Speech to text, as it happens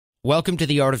Welcome to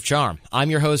The Art of Charm.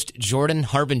 I'm your host, Jordan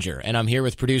Harbinger, and I'm here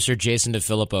with producer Jason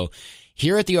DeFilippo.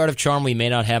 Here at The Art of Charm, we may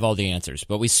not have all the answers,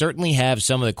 but we certainly have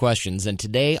some of the questions, and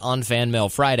today on Fan Mail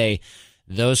Friday,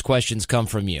 those questions come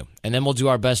from you. And then we'll do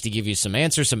our best to give you some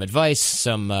answers, some advice,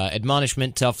 some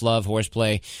admonishment, tough love,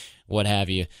 horseplay, what have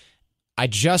you. I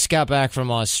just got back from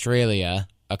Australia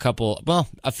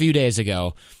a few days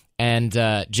ago, and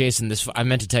Jason, I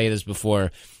meant to tell you this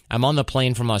before. I'm on the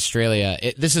plane from Australia.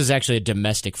 This is actually a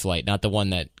domestic flight, not the one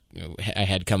that I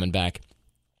had coming back.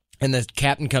 And the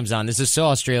captain comes on. This is so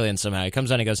Australian somehow. He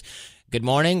comes on and goes, "Good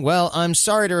morning. Well, I'm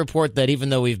sorry to report that even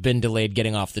though we've been delayed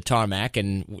getting off the tarmac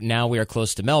and now we are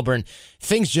close to Melbourne,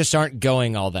 things just aren't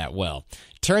going all that well.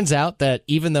 Turns out that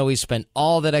even though we spent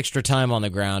all that extra time on the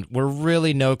ground, we're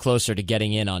really no closer to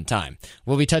getting in on time.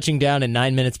 We'll be touching down in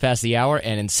 9 minutes past the hour,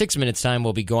 and in 6 minutes' time,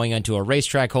 we'll be going onto a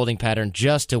racetrack holding pattern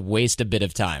just to waste a bit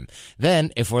of time.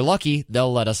 Then, if we're lucky,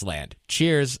 they'll let us land.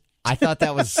 Cheers." I thought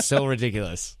that was so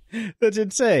ridiculous. That's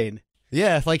insane.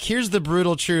 Yeah, like, here's the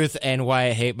brutal truth and why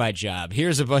I hate my job.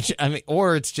 Here's a bunch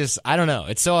or it's just, I don't know.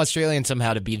 It's so Australian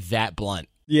somehow to be that blunt.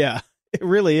 Yeah, it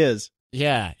really is.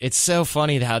 Yeah, it's so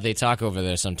funny how they talk over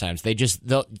there sometimes.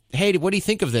 They'll, "Hey, what do you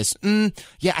think of this?"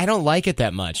 Yeah, I don't like it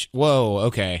that much." Whoa,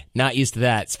 okay. Not used to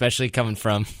that, especially coming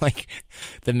from, like,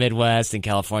 the Midwest and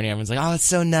California. Everyone's like, "Oh, it's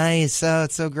so nice. Oh,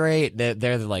 it's so great."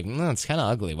 They're like, "No, it's kind of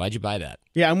ugly. Why'd you buy that?"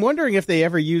 Yeah, I'm wondering if they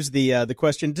ever use the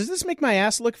question, "Does this make my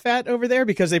ass look fat over there?"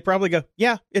 Because they probably go,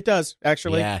 "Yeah, it does,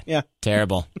 actually." Yeah.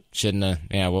 Terrible. Shouldn't have.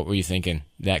 Yeah, what were you thinking?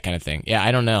 That kind of thing. Yeah,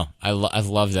 I don't know. I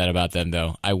love that about them,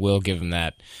 though. I will give them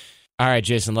that. All right,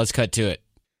 Jason, let's cut to it.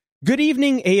 Good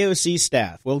evening, AOC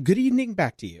staff. Well, good evening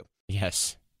back to you.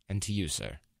 Yes, and to you,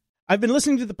 sir. I've been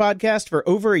listening to the podcast for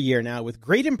over a year now with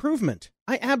great improvement.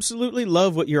 I absolutely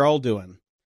love what you're all doing.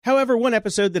 However, one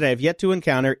episode that I have yet to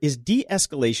encounter is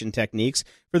de-escalation techniques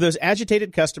for those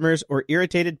agitated customers or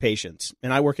irritated patients,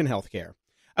 and I work in healthcare.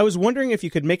 I was wondering if you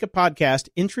could make a podcast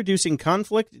introducing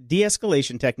conflict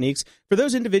de-escalation techniques for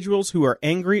those individuals who are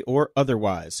angry or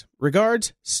otherwise.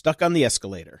 Regards, Stuck on the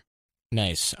Escalator.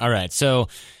 Nice. All right. So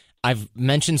I've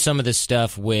mentioned some of this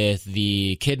stuff with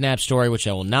the kidnap story, which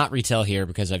I will not retell here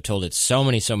because I've told it so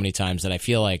many times that I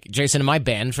feel like, Jason, I'm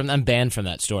banned from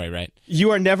that story, right?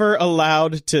 You are never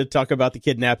allowed to talk about the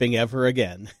kidnapping ever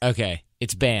again. Okay.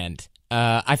 It's banned.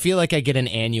 I feel like I get an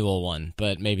annual one,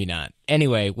 but maybe not.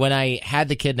 Anyway, when I had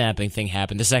the kidnapping thing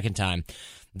happen the second time,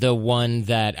 the one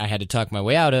that I had to talk my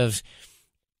way out of,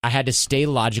 I had to stay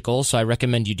logical, so I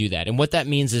recommend you do that. And what that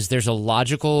means is there's a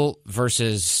logical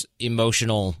versus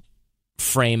emotional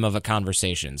frame of a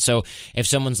conversation. So if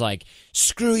someone's like,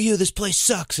 "Screw you, this place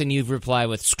sucks," and you reply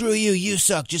with, "Screw you, you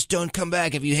suck, just don't come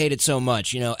back if you hate it so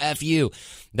much, F you,"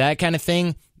 that kind of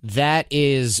thing, that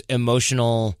is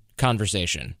emotional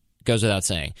conversation. Goes without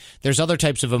saying. There's other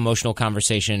types of emotional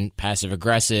conversation,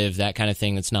 passive-aggressive, that kind of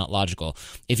thing that's not logical.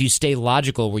 If you stay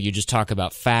logical where you just talk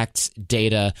about facts,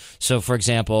 data. So, for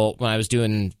example, when I was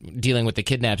dealing with the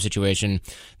kidnap situation,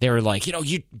 they were like,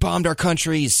 "You bombed our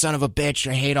country, you son of a bitch.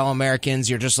 I hate all Americans.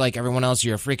 You're just like everyone else.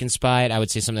 You're a freaking spy." I would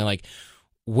say something like,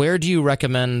 "Where do you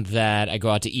recommend that I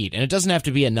go out to eat?" And it doesn't have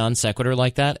to be a non sequitur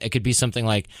like that. It could be something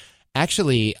like,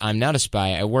 "Actually, I'm not a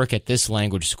spy. I work at this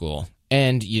language school."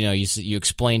 And, you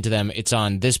explain to them, "It's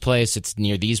on this place, it's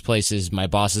near these places, my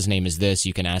boss's name is this,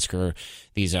 you can ask her,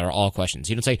 these are all questions."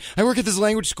 You don't say, "I work at this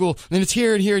language school, and it's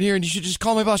here and here and here, and you should just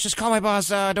call my boss,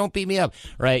 don't beat me up,"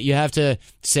 right? You have to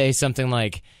say something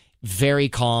like, very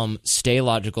calm, stay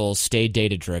logical, stay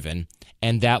data-driven,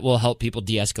 and that will help people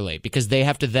de-escalate, because they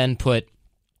have to then put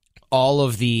all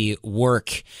of the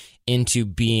work into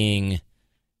being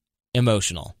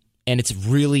emotional. And it's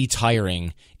really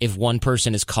tiring if one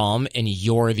person is calm and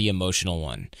you're the emotional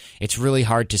one. It's really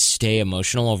hard to stay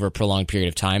emotional over a prolonged period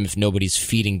of time if nobody's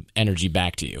feeding energy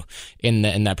back to you in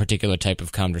that particular type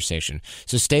of conversation.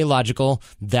 So stay logical.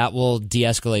 That will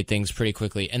de-escalate things pretty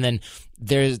quickly. And then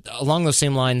there's, along those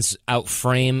same lines,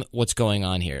 outframe what's going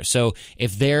on here. So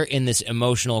if they're in this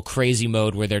emotional, crazy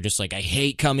mode where they're just like, "I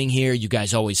hate coming here, you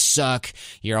guys always suck,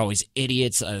 you're always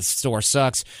idiots, the store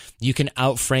sucks," you can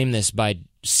outframe this by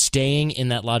staying in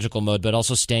that logical mode, but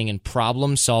also staying in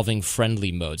problem-solving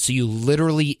friendly mode. So you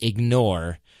literally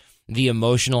ignore the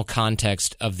emotional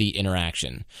context of the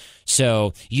interaction.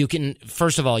 So you can,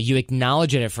 first of all, you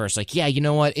acknowledge it at first, like, "Yeah, you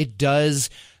know what, it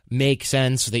does make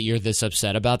sense that you're this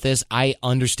upset about this. I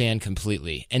understand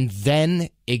completely." And then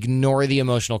ignore the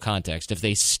emotional context. If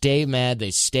they stay mad,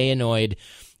 they stay annoyed,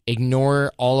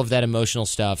 ignore all of that emotional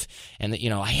stuff. And,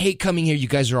 "I hate coming here. You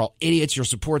guys are all idiots. Your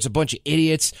support's a bunch of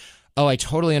idiots." oh, I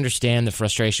totally understand the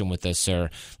frustration with this, sir.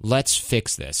 Let's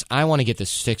fix this. I want to get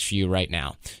this fixed for you right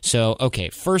now. So, okay,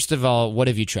 first of all, what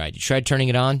have you tried? You tried turning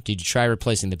it on? Did you try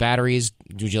replacing the batteries?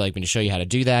 Would you like me to show you how to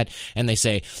do that? And they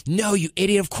say, no, you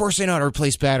idiot, of course I know how to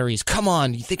replace batteries. Come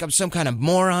on, you think I'm some kind of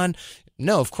moron?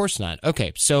 No, of course not.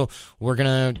 Okay, so we're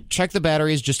going to check the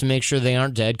batteries just to make sure they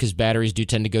aren't dead, because batteries do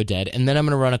tend to go dead, and then I'm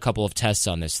going to run a couple of tests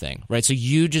on this thing, right? So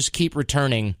you just keep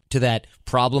returning to that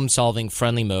problem-solving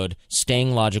friendly mode,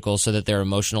 staying logical so that their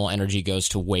emotional energy goes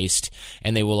to waste,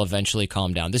 and they will eventually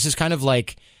calm down. This is kind of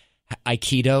like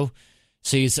Aikido.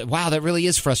 So you say, wow, that really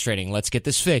is frustrating. Let's get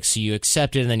this fixed. So you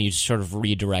accept it, and then you sort of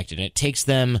redirect it. And it takes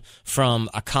them from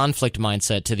a conflict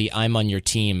mindset to the I'm on your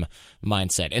team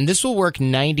mindset. And this will work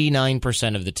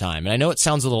 99% of the time. And I know it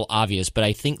sounds a little obvious, but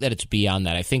I think that it's beyond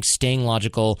that. I think staying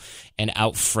logical and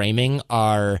outframing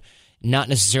are not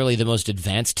necessarily the most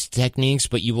advanced techniques,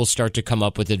 but you will start to come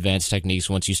up with advanced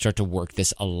techniques once you start to work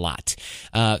this a lot.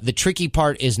 The tricky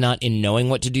part is not in knowing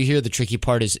what to do here. The tricky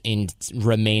part is in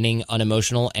remaining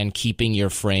unemotional and keeping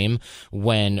your frame,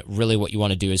 when really what you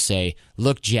want to do is say,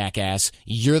 look, jackass,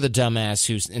 you're the dumbass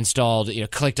who's installed,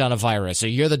 clicked on a virus, or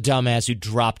you're the dumbass who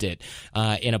dropped it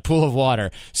in a pool of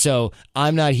water. So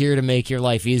I'm not here to make your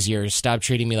life easier. Stop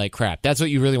treating me like crap. That's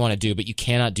what you really want to do, but you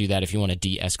cannot do that if you want to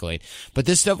de-escalate. But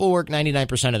this stuff will work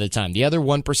 99% of the time. The other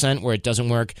 1% where it doesn't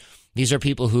work, these are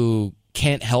people who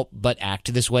can't help but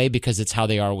act this way because it's how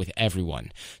they are with everyone.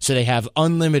 So they have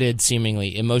unlimited,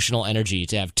 seemingly, emotional energy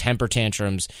to have temper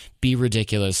tantrums, be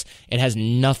ridiculous. It has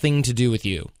nothing to do with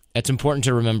you. That's important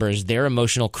to remember, is their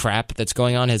emotional crap that's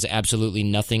going on has absolutely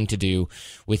nothing to do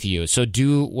with you. So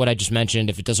do what I just mentioned.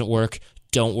 If it doesn't work,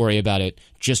 don't worry about it.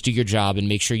 Just do your job and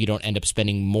make sure you don't end up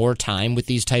spending more time with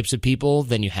these types of people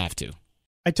than you have to.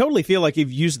 I totally feel like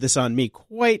you've used this on me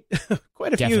quite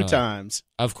a few times.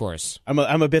 Of course. I'm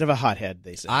a bit of a hothead,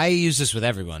 they say. I use this with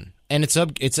everyone, and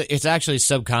it's actually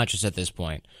subconscious at this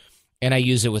point. And I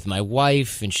use it with my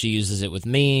wife, and she uses it with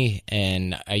me,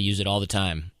 and I use it all the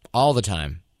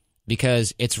time,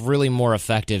 because it's really more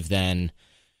effective than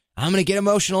I'm going to get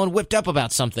emotional and whipped up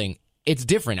about something. It's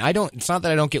different. It's not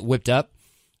that I don't get whipped up.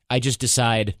 I just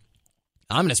decide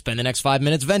I'm going to spend the next 5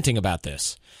 minutes venting about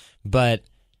this.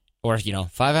 Or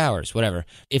 5 hours, whatever.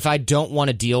 If I don't want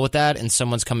to deal with that and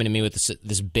someone's coming to me with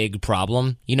this big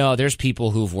problem, there's people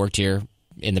who've worked here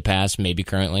in the past, maybe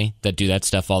currently, that do that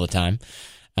stuff all the time.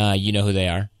 You know who they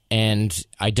are. And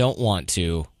I don't want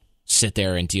to sit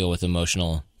there and deal with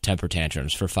emotional temper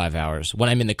tantrums for 5 hours when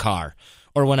I'm in the car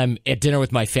or when I'm at dinner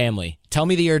with my family. Tell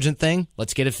me the urgent thing.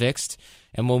 Let's get it fixed.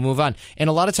 And we'll move on. And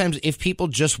a lot of times, if people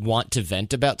just want to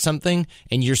vent about something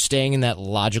and you're staying in that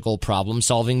logical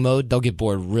problem-solving mode, they'll get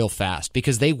bored real fast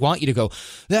because they want you to go,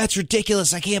 that's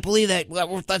ridiculous, I can't believe that,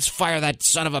 let's fire that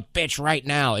son of a bitch right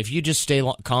now. If you just stay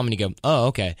calm and you go, oh,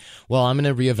 okay, well, I'm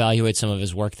going to reevaluate some of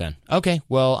his work then. Okay,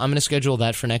 well, I'm going to schedule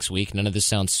that for next week. None of this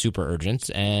sounds super urgent,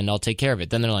 and I'll take care of it.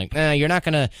 Then they're like, you're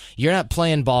not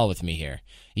playing ball with me here.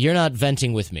 You're not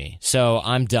venting with me, so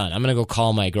I'm done. I'm going to go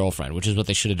call my girlfriend, which is what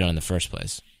they should have done in the first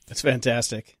place. That's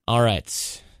fantastic. All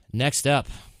right. Next up.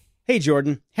 Hey,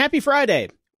 Jordan. Happy Friday.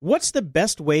 What's the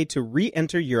best way to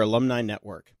re-enter your alumni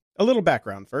network? A little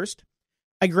background first.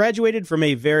 I graduated from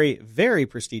a very, very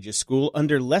prestigious school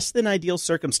under less than ideal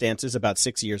circumstances about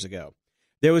 6 years ago.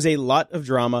 There was a lot of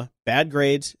drama, bad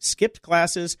grades, skipped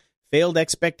classes, failed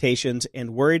expectations,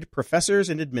 and worried professors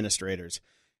and administrators.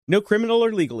 No criminal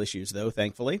or legal issues, though,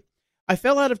 thankfully. I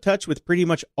fell out of touch with pretty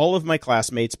much all of my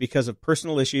classmates because of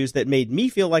personal issues that made me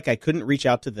feel like I couldn't reach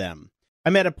out to them.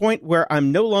 I'm at a point where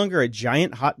I'm no longer a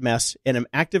giant hot mess and am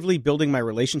actively building my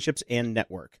relationships and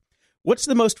network. What's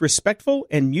the most respectful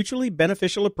and mutually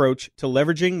beneficial approach to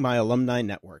leveraging my alumni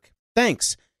network?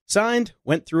 Thanks. Signed,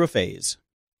 went through a phase.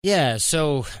 Yeah,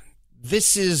 so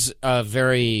this is a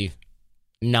very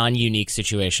non-unique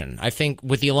situation. I think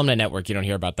with the alumni network, you don't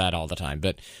hear about that all the time,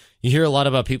 but you hear a lot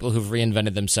about people who've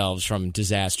reinvented themselves from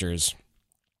disasters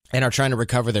and are trying to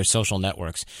recover their social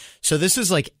networks. So this is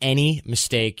like any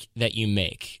mistake that you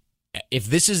make. If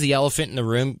this is the elephant in the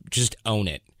room, just own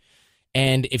it.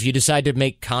 And if you decide to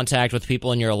make contact with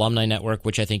people in your alumni network,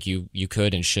 which I think you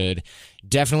could and should,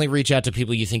 definitely reach out to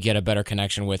people you think you had a better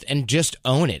connection with and just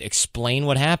own it. Explain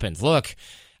what happened. Look,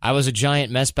 I was a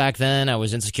giant mess back then. I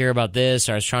was insecure about this.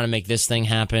 Or I was trying to make this thing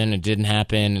happen. It didn't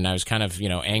happen. And I was kind of,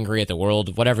 angry at the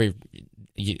world, whatever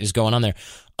is going on there.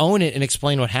 Own it and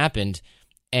explain what happened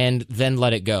and then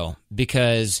let it go.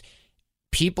 Because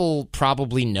people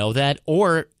probably know that,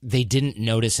 or they didn't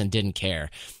notice and didn't care.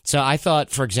 So I thought,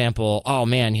 for example, oh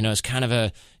man, it's kind of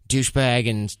a douchebag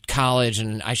in college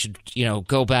and I should,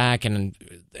 go back, and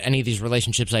any of these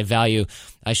relationships I value,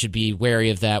 I should be wary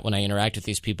of that when I interact with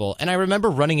these people. And I remember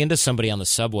running into somebody on the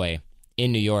subway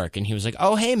in New York, and he was like,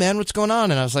 "Oh, hey, man, what's going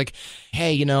on?" And I was like,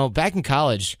 "Hey, back in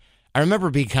college, I remember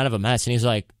being kind of a mess." And he's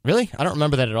like, "Really? I don't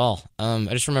remember that at all. I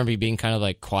just remember you being kind of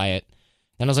like quiet."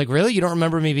 And I was like, "Really? You don't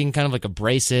remember me being kind of like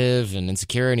abrasive and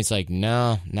insecure?" And he's like,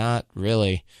 "No, not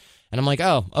really." And I'm like,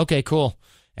 "Oh, okay, cool."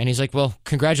 And he's like, "Well,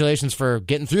 congratulations for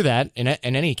getting through that in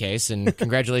any case, and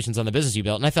congratulations on the business you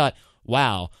built." And I thought,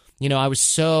 wow, I was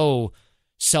so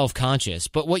self-conscious.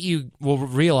 But what you will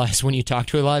realize when you talk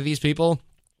to a lot of these people,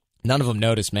 none of them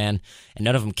notice, man, and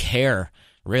none of them care,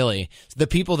 really. The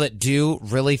people that do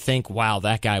really think, wow,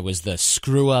 that guy was the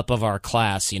screw-up of our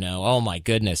class, oh my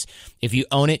goodness. If you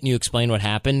own it and you explain what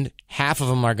happened, half of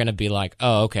them are going to be like,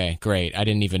 "Oh, okay, great, I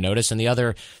didn't even notice." And the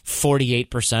other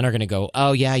 48% are going to go,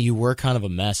 "Oh, yeah, you were kind of a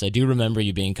mess. I do remember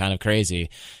you being kind of crazy."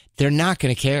 They're not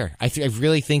going to care. I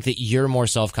really think that you're more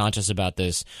self-conscious about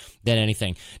this than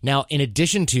anything. Now, in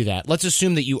addition to that, let's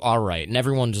assume that you are right, and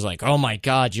everyone's like, "Oh my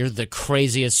God, you're the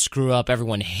craziest screw-up.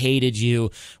 Everyone hated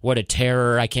you. What a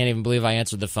terror. I can't even believe I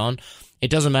answered the phone." It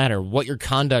doesn't matter. What your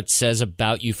conduct says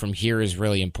about you from here is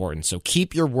really important. So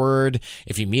keep your word.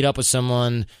 If you meet up with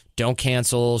someone, don't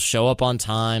cancel, show up on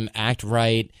time, act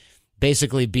right.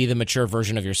 Basically be the mature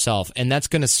version of yourself, and that's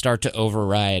going to start to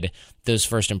override those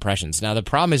first impressions. Now, the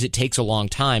problem is it takes a long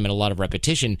time and a lot of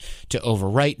repetition to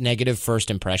overwrite negative first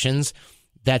impressions.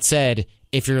 That said,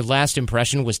 if your last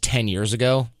impression was 10 years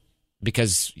ago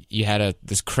because you had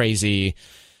this crazy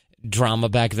drama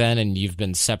back then and you've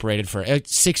been separated for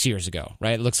 6 years ago,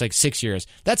 right? It looks like 6 years.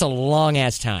 That's a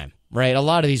long-ass time, right? A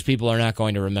lot of these people are not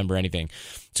going to remember anything.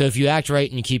 So if you act right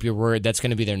and you keep your word, that's going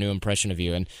to be their new impression of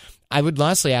you. And I would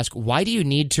lastly ask, why do you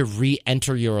need to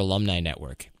re-enter your alumni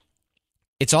network?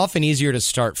 It's often easier to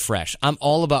start fresh. I'm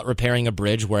all about repairing a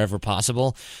bridge wherever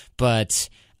possible, but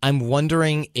I'm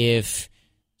wondering if,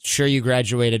 sure, you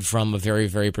graduated from a very,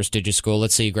 very prestigious school.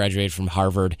 Let's say you graduated from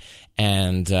Harvard,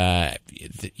 and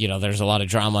there's a lot of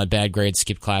drama, bad grades,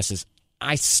 skipped classes.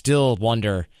 I still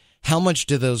wonder, how much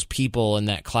do those people in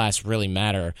that class really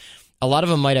matter? A lot of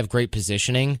them might have great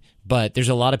positioning, but there's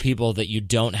a lot of people that you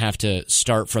don't have to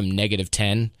start from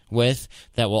 -10 with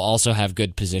that will also have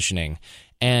good positioning.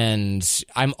 And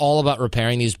I'm all about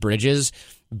repairing these bridges,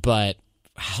 but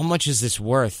how much is this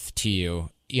worth to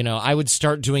you? I would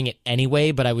start doing it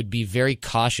anyway, but I would be very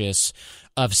cautious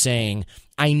of saying,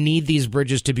 I need these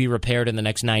bridges to be repaired in the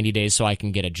next 90 days so I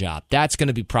can get a job. That's going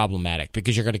to be problematic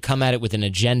because you're going to come at it with an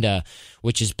agenda,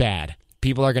 which is bad.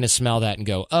 People are going to smell that and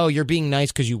go, "Oh, you're being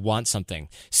nice because you want something."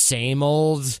 Same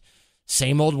old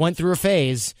went through a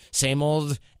phase. Same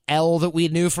old L that we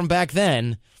knew from back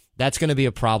then. That's going to be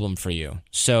a problem for you.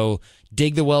 So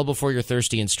dig the well before you're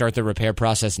thirsty and start the repair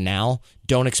process now.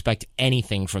 Don't expect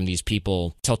anything from these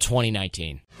people till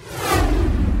 2019.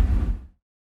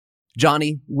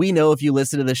 Johnny, we know if you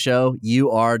listen to the show,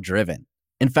 you are driven.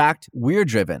 In fact, we're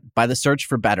driven by the search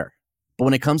for better. But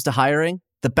when it comes to hiring,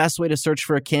 the best way to search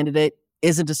for a candidate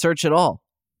isn't to search at all.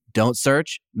 Don't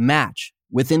search, match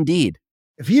with Indeed.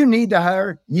 If you need to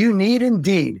hire, you need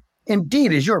Indeed.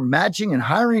 Indeed is your matching and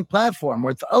hiring platform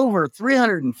with over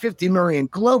 350 million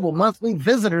global monthly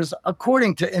visitors,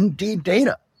 according to Indeed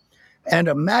data, and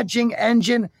a matching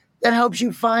engine that helps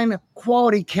you find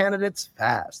quality candidates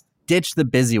fast. Ditch the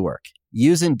busy work.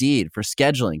 Use Indeed for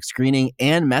scheduling, screening,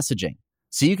 and messaging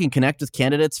so you can connect with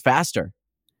candidates faster.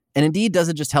 And Indeed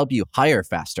doesn't just help you hire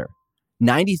faster.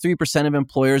 93% of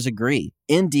employers agree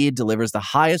Indeed delivers the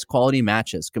highest quality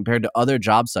matches compared to other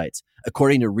job sites,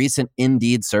 according to a recent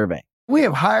Indeed survey. We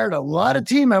have hired a lot of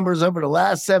team members over the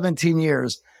last 17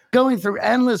 years. Going through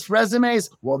endless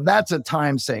resumes, well, that's a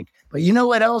time sink. But you know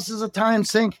what else is a time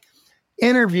sink?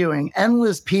 Interviewing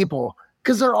endless people,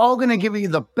 because they're all going to give you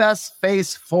the best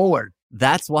face forward.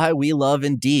 That's why we love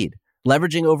Indeed,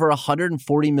 leveraging over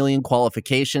 140 million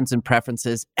qualifications and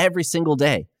preferences every single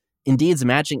day. Indeed's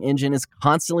matching engine is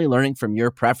constantly learning from your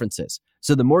preferences.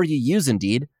 So the more you use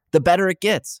Indeed, the better it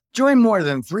gets. Join more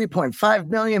than 3.5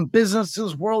 million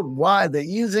businesses worldwide that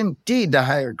use Indeed to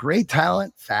hire great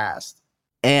talent fast.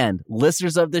 And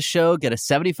listeners of this show get a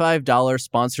 $75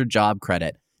 sponsored job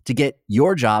credit to get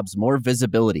your jobs more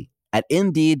visibility at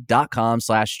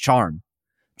Indeed.com/charm.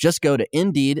 Just go to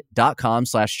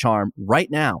Indeed.com/charm right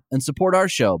now and support our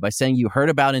show by saying you heard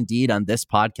about Indeed on this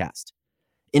podcast.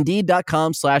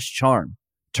 Indeed.com/charm.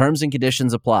 Terms and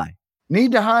conditions apply.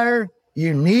 Need to hire?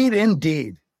 You need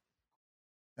Indeed.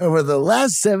 Over the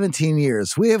last 17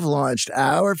 years, we have launched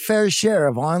our fair share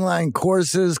of online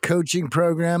courses, coaching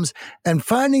programs, and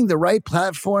finding the right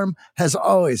platform has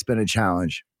always been a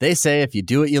challenge. They say if you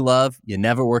do what you love, you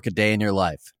never work a day in your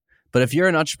life. But if you're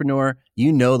an entrepreneur,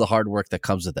 you know the hard work that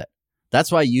comes with it.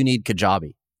 That's why you need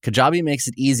Kajabi. Kajabi makes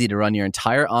it easy to run your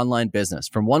entire online business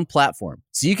from one platform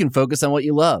so you can focus on what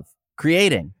you love,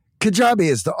 creating. Kajabi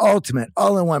is the ultimate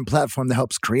all-in-one platform that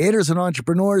helps creators and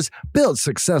entrepreneurs build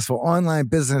successful online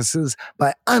businesses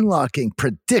by unlocking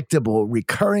predictable,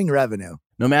 recurring revenue.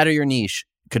 No matter your niche,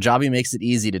 Kajabi makes it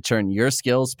easy to turn your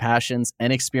skills, passions,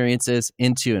 and experiences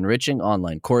into enriching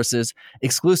online courses,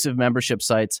 exclusive membership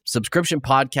sites, subscription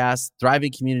podcasts,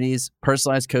 thriving communities,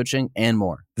 personalized coaching, and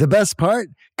more. The best part?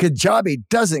 Kajabi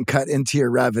doesn't cut into your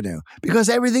revenue because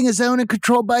everything is owned and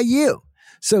controlled by you.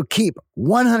 So keep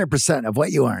 100% of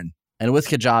what you earn. And with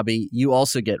Kajabi, you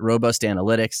also get robust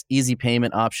analytics, easy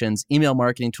payment options, email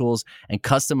marketing tools, and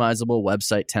customizable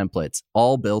website templates,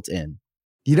 all built in.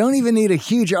 You don't even need a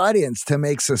huge audience to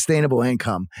make sustainable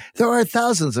income. There are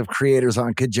thousands of creators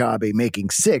on Kajabi making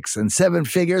 6 and 7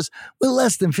 figures with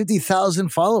less than 50,000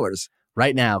 followers.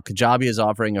 Right now, Kajabi is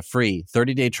offering a free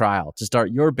 30-day trial to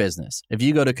start your business if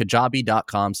you go to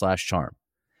kajabi.com/charm.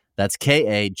 That's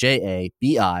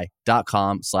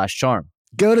KAJABI.com/charm.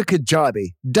 Go to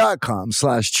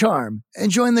kajabi.com/charm and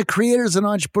join the creators and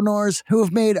entrepreneurs who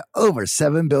have made over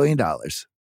 $7 billion.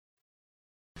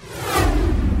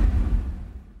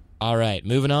 All right,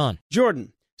 moving on.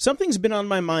 Jordan, something's been on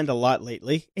my mind a lot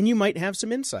lately, and you might have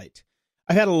some insight.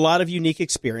 I've had a lot of unique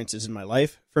experiences in my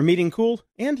life, from meeting cool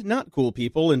and not cool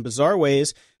people in bizarre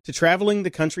ways to traveling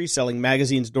the country selling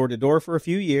magazines door to door for a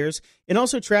few years, and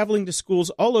also traveling to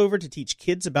schools all over to teach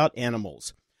kids about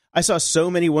animals. I saw so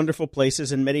many wonderful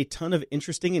places and met a ton of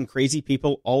interesting and crazy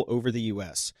people all over the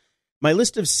U.S. My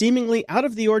list of seemingly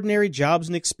out-of-the-ordinary jobs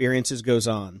and experiences goes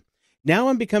on. Now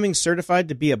I'm becoming certified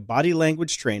to be a body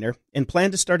language trainer and plan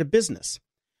to start a business.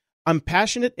 I'm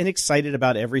passionate and excited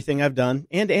about everything I've done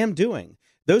and am doing.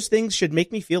 Those things should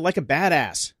make me feel like a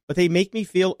badass, but they make me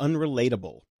feel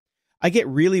unrelatable. I get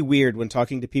really weird when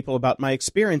talking to people about my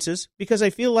experiences because I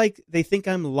feel like they think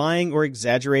I'm lying or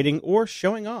exaggerating or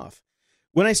showing off.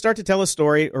 When I start to tell a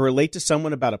story or relate to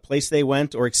someone about a place they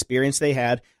went or experience they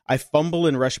had, I fumble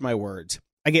and rush my words.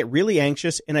 I get really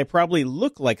anxious and I probably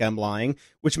look like I'm lying,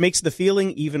 which makes the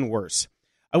feeling even worse.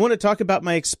 I want to talk about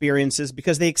my experiences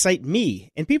because they excite me,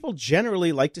 and people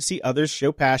generally like to see others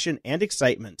show passion and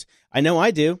excitement. I know I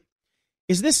do.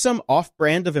 Is this some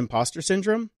off-brand of imposter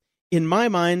syndrome? In my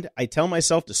mind, I tell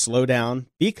myself to slow down,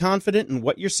 be confident in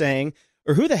what you're saying,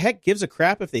 or who the heck gives a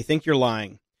crap if they think you're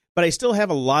lying? But I still have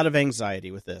a lot of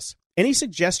anxiety with this. Any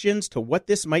suggestions to what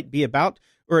this might be about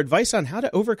or advice on how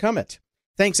to overcome it?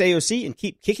 Thanks, AOC, and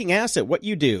keep kicking ass at what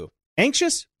you do.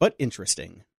 Anxious, but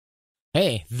interesting.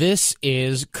 Hey, this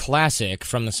is classic,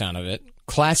 from the sound of it,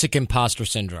 classic imposter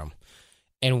syndrome,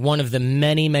 and one of the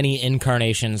many, many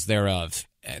incarnations thereof.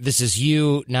 This is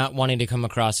you not wanting to come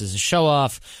across as a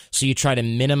show-off, so you try to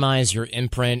minimize your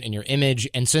imprint and your image,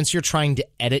 and since you're trying to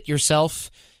edit yourself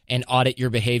and audit your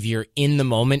behavior in the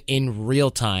moment, in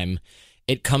real time,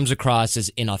 it comes across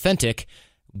as inauthentic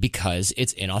because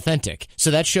it's inauthentic. So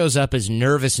that shows up as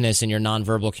nervousness in your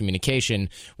nonverbal communication,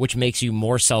 which makes you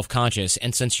more self-conscious.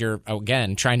 And since you're,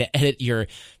 again, trying to edit your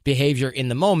behavior in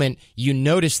the moment, you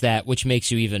notice that, which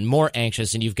makes you even more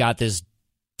anxious, and you've got this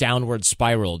downward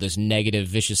spiral, this negative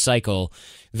vicious cycle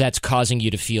that's causing you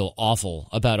to feel awful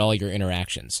about all your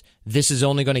interactions. This is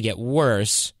only going to get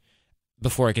worse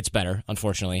before it gets better,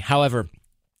 unfortunately. However,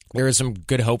 there is some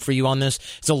good hope for you on this.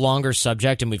 It's a longer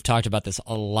subject, and we've talked about this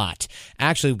a lot.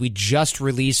 Actually, we just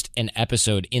released an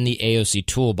episode in the AOC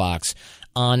Toolbox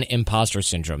on imposter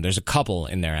syndrome. There's a couple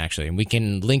in there, actually, and we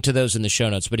can link to those in the show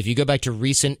notes. But if you go back to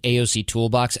recent AOC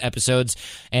Toolbox episodes,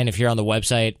 and if you're on the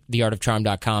website,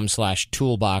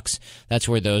 theartofcharm.com/toolbox, that's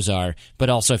where those are. But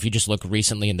also, if you just look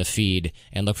recently in the feed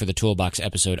and look for the Toolbox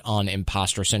episode on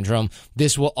imposter syndrome,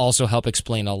 this will also help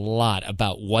explain a lot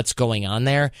about what's going on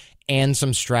there and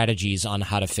some strategies on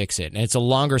how to fix it. And it's a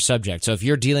longer subject. So if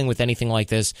you're dealing with anything like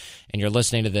this and you're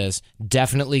listening to this,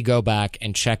 definitely go back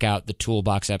and check out the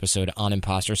Toolbox episode on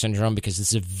imposter syndrome, because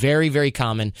this is very, very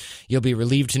common. You'll be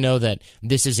relieved to know that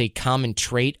this is a common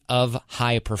trait of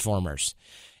high performers.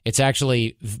 It's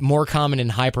actually more common in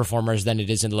high performers than it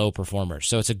is in low performers.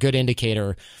 So it's a good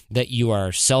indicator that you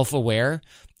are self-aware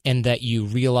and that you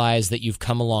realize that you've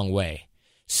come a long way.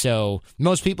 So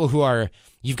most people who are,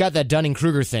 you've got that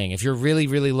Dunning-Kruger thing. If you're really,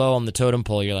 really low on the totem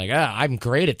pole, you're like, I'm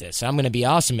great at this. I'm going to be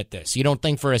awesome at this. You don't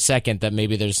think for a second that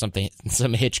maybe there's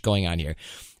some hitch going on here.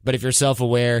 But if you're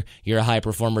self-aware, you're a high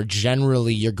performer,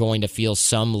 generally you're going to feel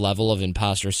some level of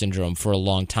imposter syndrome for a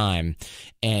long time.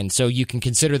 And so you can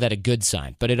consider that a good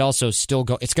sign, but it also it's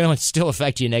going to still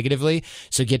affect you negatively.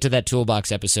 So get to that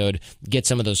toolbox episode, get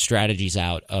some of those strategies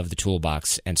out of the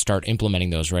toolbox and start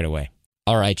implementing those right away.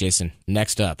 All right, Jason,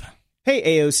 next up.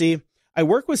 Hey, AOC. I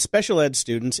work with special ed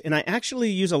students, and I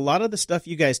actually use a lot of the stuff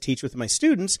you guys teach with my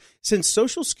students since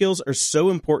social skills are so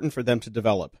important for them to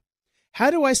develop. How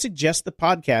do I suggest the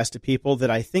podcast to people that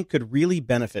I think could really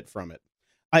benefit from it?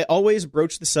 I always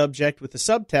broach the subject with the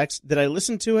subtext that I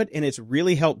listen to it and it's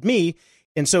really helped me,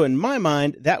 and so in my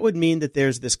mind, that would mean that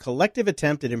there's this collective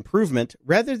attempt at improvement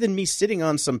rather than me sitting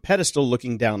on some pedestal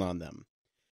looking down on them.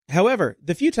 However,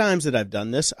 the few times that I've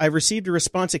done this, I've received a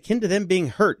response akin to them being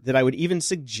hurt that I would even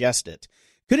suggest it.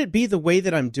 Could it be the way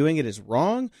that I'm doing it is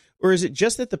wrong, or is it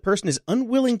just that the person is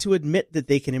unwilling to admit that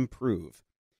they can improve?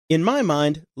 In my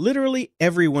mind, literally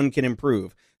everyone can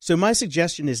improve, so my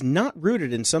suggestion is not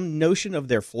rooted in some notion of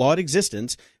their flawed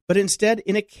existence, but instead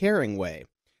in a caring way.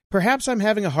 Perhaps I'm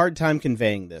having a hard time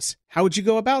conveying this. How would you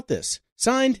go about this?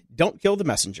 Signed, Don't Kill the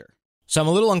Messenger. So I'm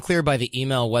a little unclear by the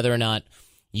email whether or not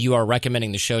you are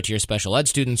recommending the show to your special ed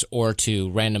students or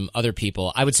to random other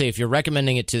people. I would say if you're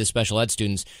recommending it to the special ed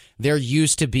students, they're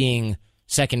used to being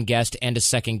second-guessed and to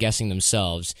second-guessing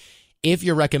themselves. If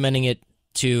you're recommending it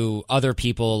to other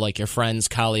people like your friends,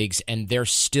 colleagues, and they're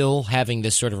still having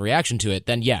this sort of reaction to it,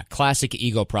 then yeah, classic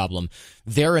ego problem.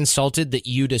 They're insulted that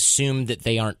you'd assume that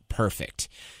they aren't perfect.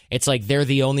 It's like they're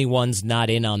the only ones not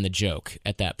in on the joke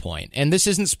at that point. And this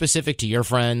isn't specific to your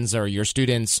friends or your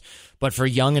students, but for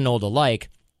young and old alike,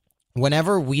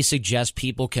 whenever we suggest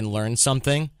people can learn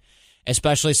something,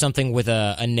 especially something with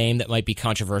a name that might be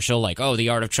controversial, like, oh, the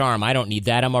art of charm, I don't need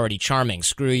that, I'm already charming,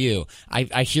 screw you.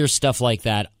 I hear stuff like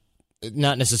that.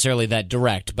 Not necessarily that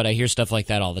direct, but I hear stuff like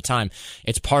that all the time.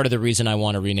 It's part of the reason I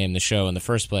want to rename the show in the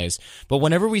first place. But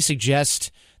whenever we suggest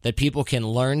that people can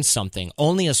learn something,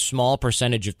 only a small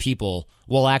percentage of people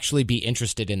will actually be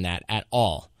interested in that at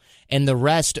all. And the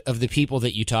rest of the people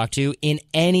that you talk to in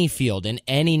any field, in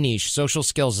any niche, social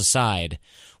skills aside,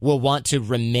 will want to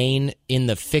remain in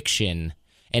the fiction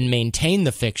and maintain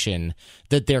the fiction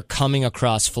that they're coming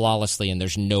across flawlessly and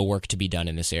there's no work to be done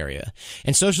in this area.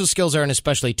 And social skills are an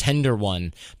especially tender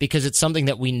one because it's something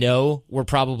that we know we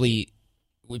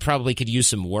probably could use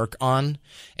some work on,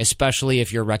 especially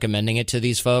if you're recommending it to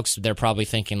these folks. They're probably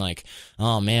thinking like,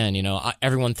 oh man,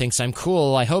 everyone thinks I'm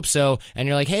cool, I hope so. And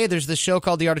you're like, hey, there's this show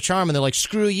called The Art of Charm. And they're like,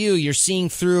 screw you, you're seeing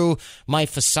through my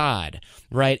facade,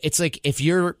 right? It's like if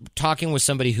you're talking with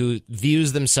somebody who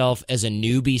views themselves as a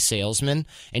newbie salesman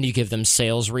and you give them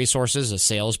sales resources, a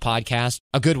sales podcast.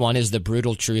 A good one is The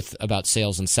Brutal Truth About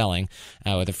Sales and Selling,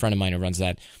 with a friend of mine who runs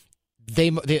that.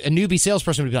 A newbie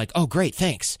salesperson would be like, oh, great,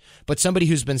 thanks. But somebody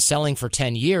who's been selling for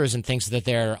 10 years and thinks that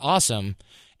they're awesome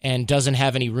and doesn't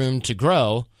have any room to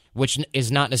grow, which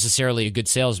is not necessarily a good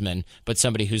salesman, but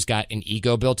somebody who's got an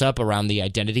ego built up around the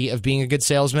identity of being a good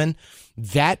salesman,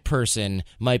 that person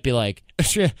might be like,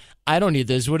 I don't need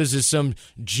this. What is this? Some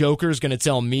joker's going to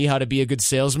tell me how to be a good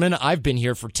salesman? I've been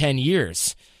here for 10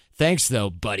 years. Thanks,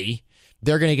 though, buddy.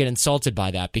 They're going to get insulted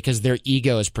by that because their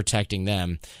ego is protecting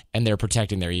them and they're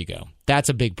protecting their ego. That's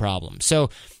a big problem. So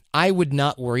I would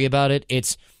not worry about it.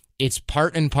 It's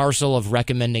part and parcel of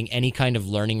recommending any kind of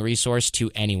learning resource to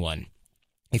anyone.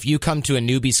 If you come to a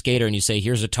newbie skater and you say,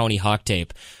 here's a Tony Hawk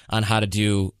tape on how to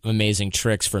do amazing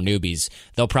tricks for newbies,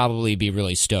 they'll probably be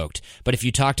really stoked. But if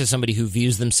you talk to somebody who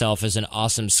views themselves as an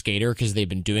awesome skater because they've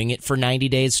been doing it for 90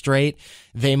 days straight,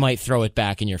 they might throw it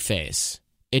back in your face.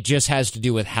 It just has to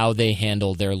do with how they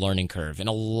handle their learning curve. And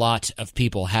a lot of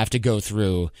people have to go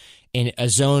through in a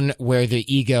zone where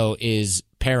the ego is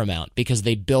paramount because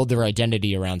they build their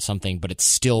identity around something, but it's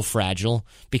still fragile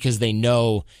because they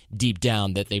know deep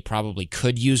down that they probably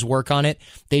could use work on it.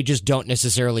 They just don't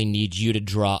necessarily need you to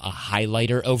draw a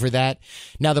highlighter over that.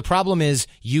 Now, the problem is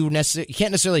you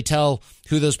can't necessarily tell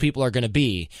who those people are going to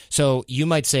be. So you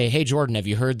might say, hey, Jordan, have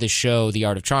you heard this show, The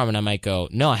Art of Charm? And I might go,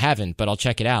 no, I haven't, but I'll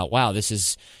check it out. Wow, this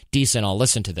is decent. I'll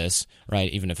listen to this,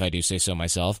 right? Even if I do say so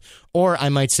myself. Or I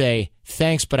might say,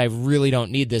 thanks, but I really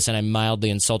don't need this, and I'm mildly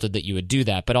insulted that you would do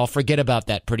that. But I'll forget about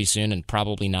that pretty soon and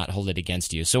probably not hold it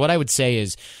against you. So what I would say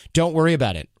is don't worry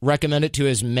about it. Recommend it to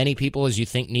as many people as you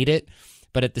think need it.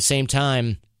 But at the same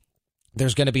time,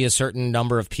 there's going to be a certain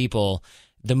number of people.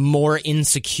 The more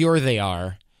insecure they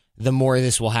are, the more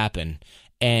this will happen.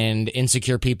 And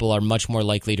insecure people are much more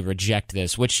likely to reject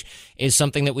this, which is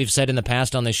something that we've said in the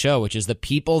past on this show, which is the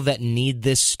people that need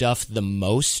this stuff the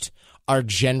most are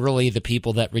generally the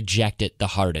people that reject it the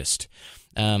hardest.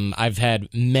 I've had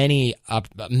many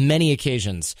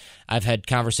occasions. I've had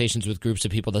conversations with groups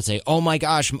of people that say, "Oh my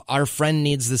gosh, our friend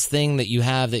needs this thing that you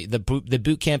have, the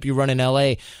boot camp you run in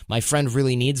LA. My friend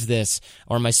really needs this,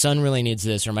 or my son really needs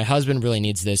this, or my husband really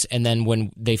needs this." And then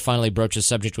when they finally broach a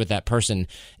subject with that person,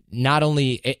 not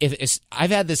only if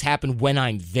I've had this happen when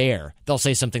I'm there, they'll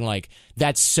say something like,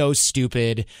 "That's so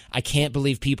stupid. I can't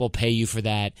believe people pay you for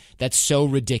that. That's so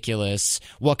ridiculous.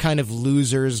 What kind of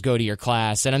losers go to your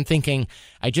class?" And I'm thinking,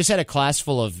 I just had a class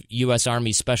full of U.S.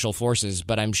 Army Special Forces,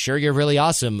 but I'm sure you're really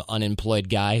awesome, unemployed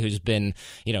guy who's been,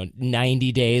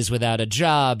 90 days without a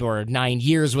job or 9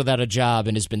 years without a job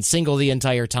and has been single the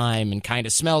entire time and kind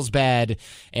of smells bad,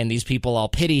 and these people all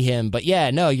pity him. But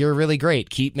yeah, no, you're really great.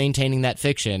 Keep maintaining that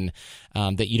fiction.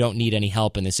 That you don't need any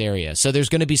help in this area. So there's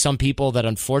going to be some people that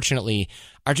unfortunately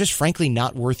are just frankly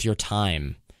not worth your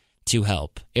time to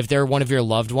help. If they're one of your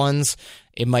loved ones,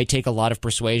 it might take a lot of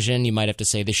persuasion. You might have to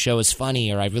say, "This show is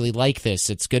funny," or "I really like this.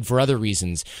 It's good for other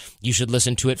reasons. You should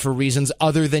listen to it for reasons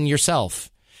other than yourself.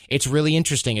 It's really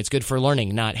interesting. It's good for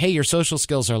learning." Not, "Hey, your social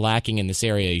skills are lacking in this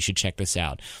area. You should check this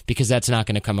out," because that's not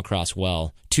going to come across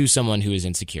well to someone who is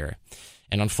insecure.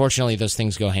 And unfortunately, those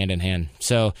things go hand in hand.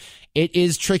 So it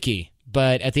is tricky,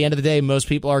 but at the end of the day, most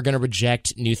people are going to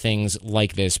reject new things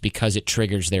like this because it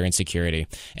triggers their insecurity.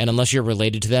 And unless you're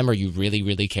related to them or you really,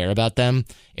 really care about them,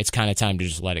 it's kind of time to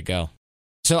just let it go.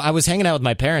 So I was hanging out with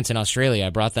my parents in Australia. I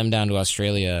brought them down to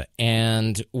Australia.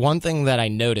 And one thing that I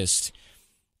noticed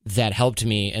that helped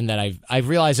me and that I've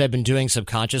realized I've been doing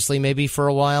subconsciously maybe for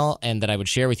a while and that I would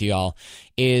share with you all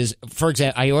is, for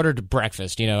example, I ordered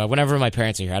breakfast. Whenever my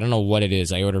parents are here, I don't know what it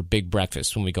is. I order big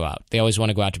breakfast when we go out. They always want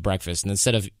to go out to breakfast. And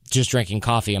instead of just drinking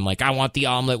coffee, I'm like, "I want the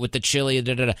omelet with the chili."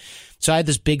 Da, da, da. So I had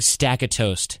this big stack of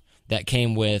toast that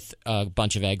came with a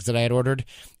bunch of eggs that I had ordered.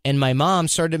 And my mom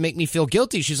started to make me feel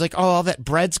guilty. She's like, "Oh, all that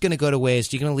bread's going to go to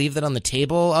waste. You're going to leave that on the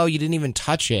table? Oh, you didn't even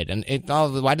touch it. And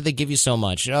why did they give you so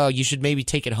much? Oh, you should maybe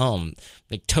take it home."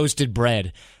 Like toasted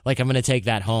bread. Like I'm going to take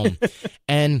that home.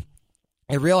 And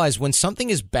I realized when something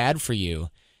is bad for you,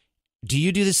 do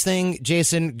you do this thing,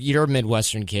 Jason? You're a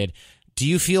Midwestern kid. Do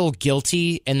you feel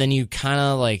guilty and then you kind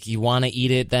of like you want to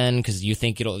eat it then because you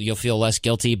think you'll feel less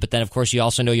guilty, but then of course you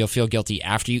also know you'll feel guilty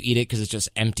after you eat it because it's just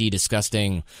empty,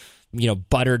 disgusting,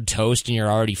 buttered toast and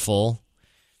you're already full?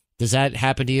 Does that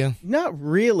happen to you? Not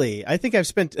really. I think I've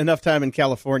spent enough time in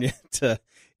California to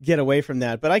get away from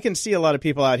that, but I can see a lot of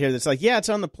people out here that's like, "Yeah, it's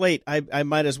on the plate. I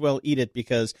might as well eat it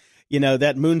because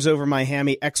that moon's over my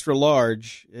hammy extra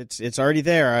large. It's already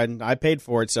there and I paid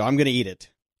for it, so I'm going to eat it."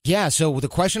 Yeah, so the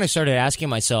question I started asking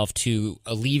myself to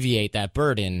alleviate that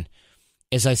burden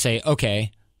is I say, okay,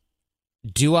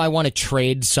 do I want to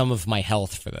trade some of my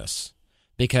health for this?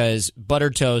 Because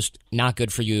buttered toast, not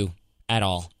good for you at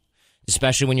all,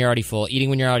 especially when you're already full.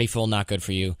 Eating when you're already full, not good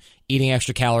for you. Eating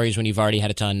extra calories when you've already had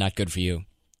a ton, not good for you.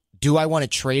 Do I want to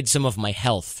trade some of my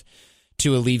health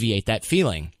to alleviate that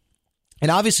feeling? And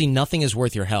obviously nothing is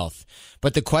worth your health.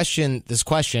 But this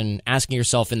question, asking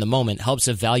yourself in the moment, helps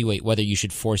evaluate whether you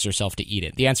should force yourself to eat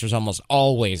it. The answer is almost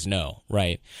always no,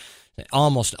 right?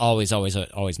 Almost always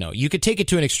no. You could take it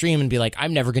to an extreme and be like,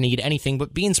 "I'm never going to eat anything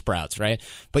but bean sprouts," right?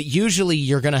 But usually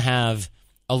you're going to have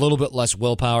a little bit less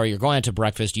willpower. You're going out to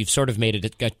breakfast. You've sort of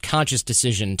made a conscious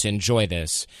decision to enjoy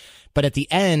this. But at the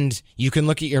end, you can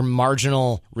look at your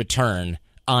marginal return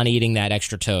on eating that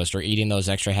extra toast or eating those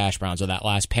extra hash browns or that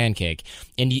last pancake.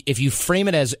 And if you frame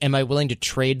it as, "Am I willing to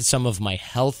trade some of my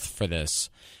health for this?"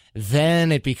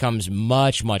 then it becomes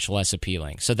much, much less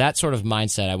appealing. So that sort of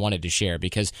mindset I wanted to share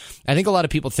because I think a lot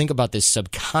of people think about this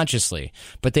subconsciously,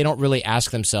 but they don't really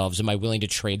ask themselves, "Am I willing to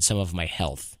trade some of my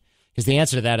health?" Because the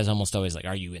answer to that is almost always like,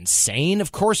 "Are you insane?"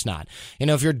 Of course not.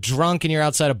 If you're drunk and you're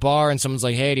outside a bar and someone's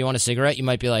like, "Hey, do you want a cigarette?" You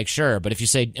might be like, "Sure." But if you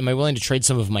say, "Am I willing to trade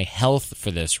some of my health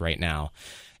for this right now?"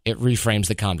 it reframes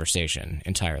the conversation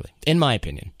entirely, in my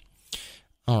opinion.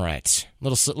 All right.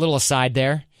 Little aside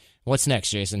there. What's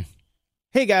next, Jason?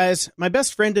 Hey, guys. My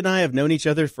best friend and I have known each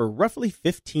other for roughly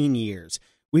 15 years.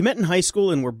 We met in high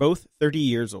school and we're both 30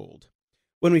 years old.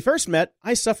 When we first met,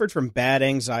 I suffered from bad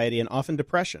anxiety and often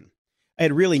depression. I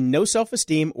had really no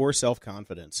self-esteem or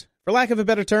self-confidence. For lack of a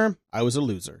better term, I was a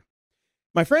loser.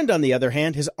 My friend, on the other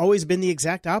hand, has always been the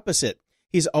exact opposite.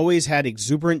 He's always had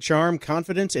exuberant charm,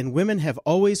 confidence, and women have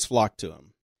always flocked to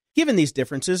him. Given these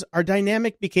differences, our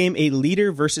dynamic became a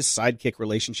leader versus sidekick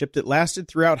relationship that lasted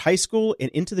throughout high school and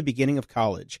into the beginning of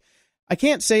college. I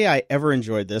can't say I ever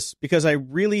enjoyed this because I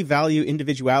really value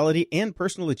individuality and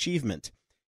personal achievement.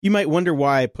 You might wonder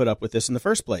why I put up with this in the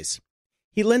first place.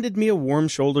 He lended me a warm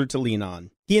shoulder to lean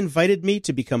on. He invited me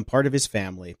to become part of his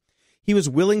family. He was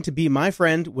willing to be my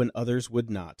friend when others would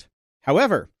not.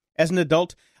 However, as an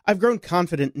adult, I've grown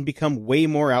confident and become way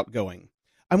more outgoing.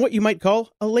 I'm what you might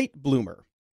call a late bloomer.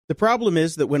 The problem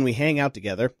is that when we hang out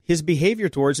together, his behavior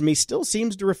towards me still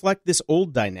seems to reflect this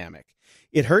old dynamic.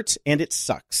 It hurts and it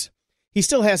sucks. He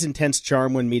still has intense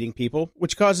charm when meeting people,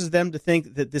 which causes them to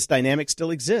think that this dynamic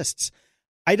still exists.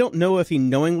 I don't know if he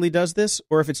knowingly does this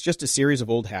or if it's just a series of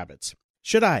old habits.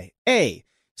 Should I, A,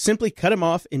 simply cut him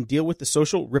off and deal with the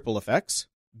social ripple effects?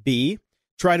 B,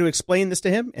 try to explain this to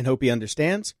him and hope he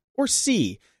understands? Or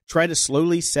C, try to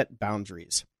slowly set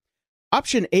boundaries?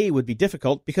 Option A would be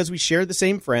difficult because we share the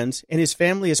same friends and his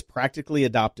family has practically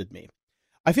adopted me.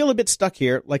 I feel a bit stuck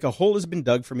here, like a hole has been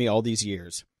dug for me all these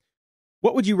years.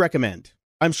 What would you recommend?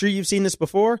 I'm sure you've seen this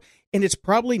before, and it's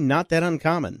probably not that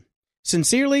uncommon.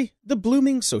 Sincerely, the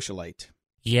blooming socialite.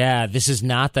 Yeah, this is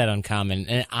not that uncommon.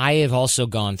 And I have also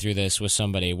gone through this with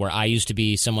somebody where I used to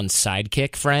be someone's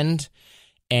sidekick friend,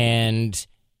 and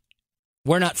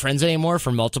we're not friends anymore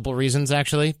for multiple reasons,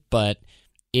 actually, but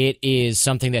it is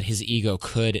something that his ego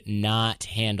could not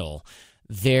handle.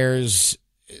 There's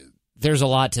a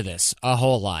lot to this, a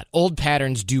whole lot. Old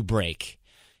patterns do break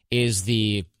is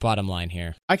the bottom line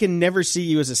here. I can never see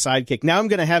you as a sidekick. Now I'm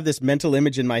going to have this mental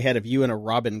image in my head of you in a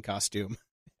Robin costume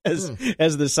as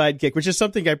the sidekick, which is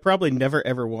something I probably never,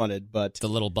 ever wanted. But the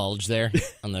little bulge there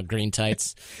on the green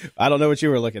tights. I don't know what you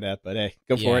were looking at, but hey,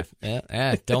 go for it.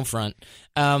 Yeah, don't front.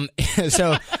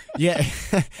 So, yeah,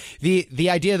 the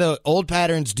idea, though, old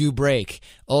patterns do break.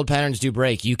 Old patterns do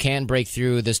break. You can break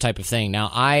through this type of thing. Now,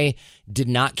 I did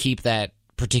not keep that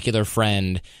particular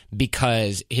friend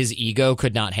because his ego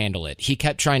could not handle it. He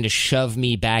kept trying to shove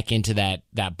me back into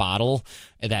that bottle,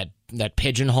 that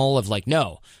pigeonhole of like,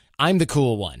 no, I'm the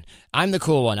cool one. I'm the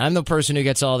cool one. I'm the person who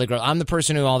gets all the girls. I'm the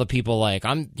person who all the people like.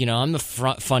 I'm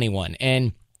the funny one.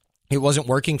 And it wasn't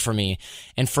working for me.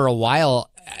 And for a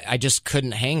while, I just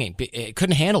couldn't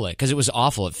handle it because it was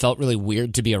awful. It felt really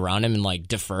weird to be around him and like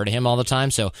defer to him all the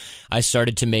time. So I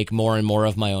started to make more and more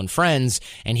of my own friends.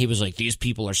 And he was like, these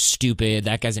people are stupid.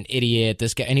 That guy's an idiot.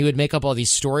 This guy. And he would make up all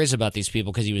these stories about these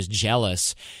people because he was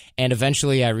jealous. And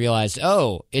eventually I realized,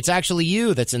 oh, it's actually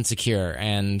you that's insecure.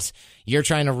 And you're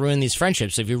trying to ruin these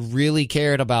friendships. If you really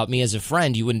cared about me as a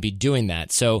friend, you wouldn't be doing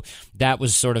that. So that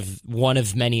was sort of one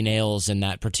of many nails in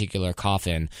that particular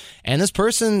coffin. And this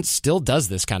person still does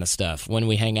this kind of stuff when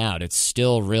we hang out. It's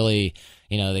still really,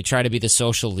 they try to be the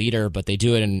social leader, but they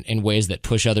do it in ways that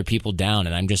push other people down.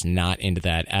 And I'm just not into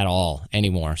that at all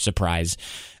anymore. Surprise.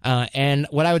 And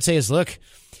what I would say is, look,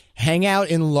 hang out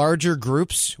in larger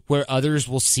groups where others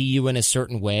will see you in a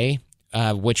certain way.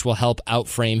 Which will help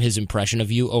outframe his impression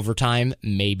of you over time,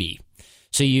 maybe.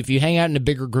 So if you hang out in a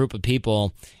bigger group of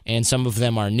people and some of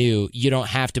them are new, you don't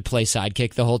have to play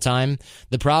sidekick the whole time.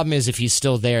 The problem is if he's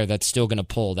still there, that's still going to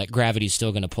pull. That gravity's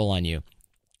still going to pull on you.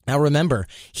 Now remember,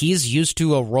 he's used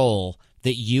to a role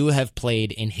that you have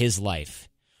played in his life.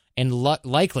 And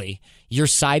likely, your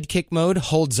sidekick mode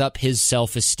holds up his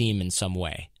self-esteem in some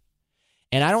way.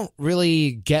 And I don't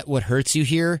really get what hurts you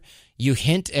here. You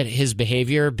hint at his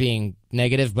behavior being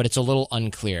negative, but it's a little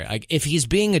unclear. Like, if he's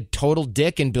being a total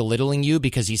dick and belittling you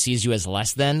because he sees you as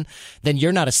less than, then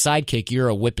you're not a sidekick, you're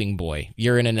a whipping boy.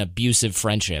 You're in an abusive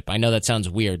friendship. I know that sounds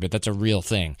weird, but that's a real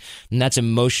thing. And that's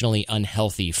emotionally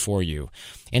unhealthy for you.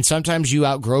 And sometimes you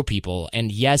outgrow people, and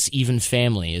yes, even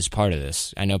family is part of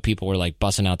this. I know people were like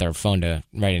busting out their phone to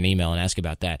write an email and ask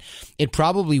about that. It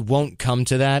probably won't come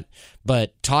to that,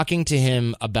 but talking to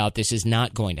him about this is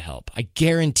not going to help. I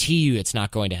guarantee you it's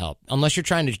not going to help. Unless you're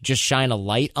trying to just shine a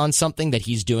light on something that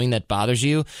he's doing that bothers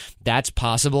you, that's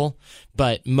possible.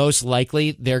 But most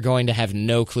likely, they're going to have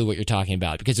no clue what you're talking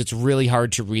about because it's really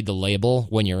hard to read the label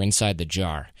when you're inside the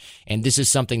jar. And this is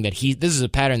something that this is a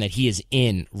pattern that he is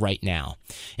in right now.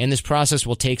 And this process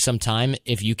will take some time.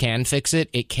 If you can fix it,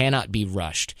 it cannot be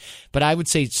rushed. But I would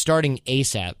say starting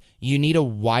ASAP, you need a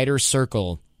wider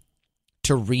circle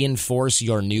to reinforce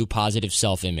your new positive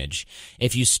self-image.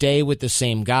 If you stay with the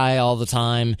same guy all the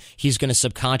time, he's going to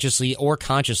subconsciously or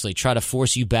consciously try to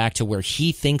force you back to where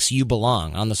he thinks you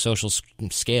belong on the social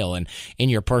scale and in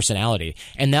your personality.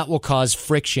 And that will cause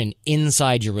friction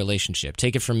inside your relationship.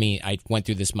 Take it from me, I went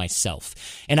through this myself.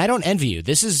 And I don't envy you.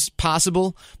 This is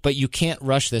possible, but you can't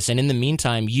rush this. And in the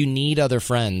meantime, you need other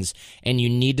friends, and you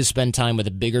need to spend time with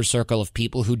a bigger circle of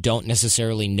people who don't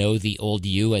necessarily know the old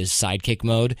you as sidekick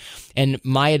mode. And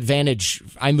my advantage,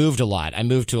 I moved a lot. I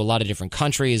moved to a lot of different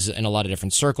countries and a lot of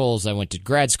different circles. I went to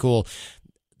grad school.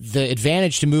 The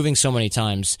advantage to moving so many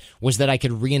times was that I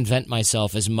could reinvent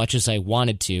myself as much as I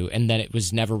wanted to, and that it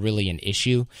was never really an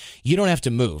issue. You don't have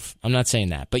to move. I'm not saying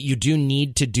that. But you do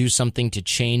need to do something to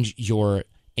change your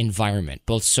environment,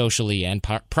 both socially and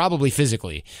probably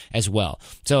physically as well.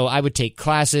 So I would take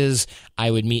classes,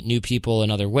 I would meet new people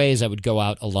in other ways, I would go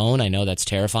out alone. I know that's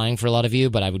terrifying for a lot of you,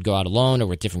 but I would go out alone or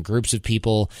with different groups of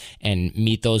people and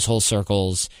meet those whole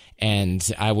circles,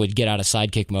 and I would get out of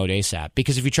sidekick mode ASAP.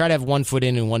 Because if you try to have one foot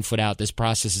in and one foot out, this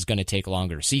process is going to take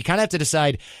longer. So you kind of have to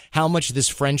decide how much this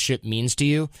friendship means to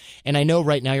you. And I know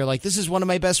right now you're like, this is one of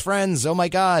my best friends, oh my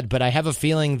God. But I have a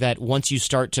feeling that once you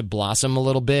start to blossom a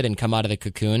little bit and come out of the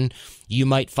cocoon, you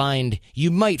might find,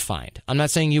 I'm not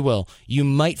saying you will, you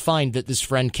might find that this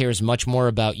friend cares much more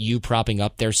about you propping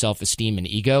up their self-esteem and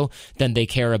ego than they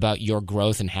care about your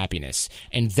growth and happiness.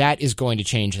 And that is going to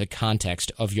change the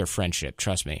context of your friendship,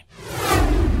 trust me.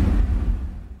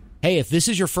 Hey, if this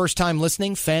is your first time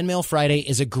listening, Fan Mail Friday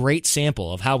is a great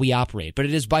sample of how we operate, but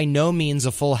it is by no means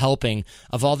a full helping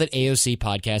of all that AOC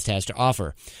Podcast has to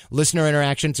offer. Listener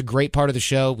interaction is a great part of the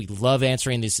show. We love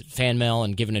answering this fan mail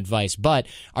and giving advice, but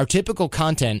our typical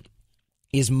content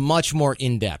is much more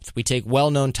in-depth. We take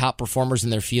well-known top performers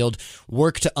in their field,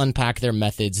 work to unpack their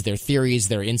methods, their theories,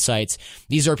 their insights.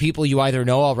 These are people you either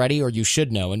know already or you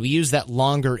should know, and we use that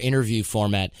longer interview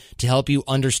format to help you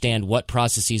understand what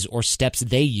processes or steps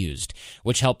they used,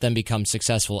 which helped them become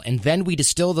successful. And then we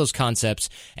distill those concepts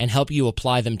and help you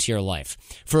apply them to your life.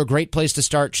 For a great place to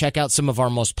start, check out some of our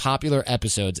most popular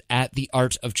episodes at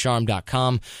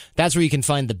theartofcharm.com. That's where you can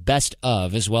find the best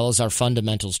of, as well as our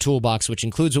fundamentals toolbox, which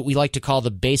includes what we like to call the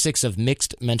basics of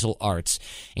mixed mental arts,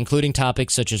 including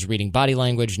topics such as reading body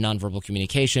language, nonverbal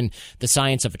communication, the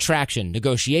science of attraction,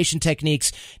 negotiation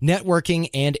techniques, networking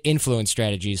and influence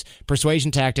strategies,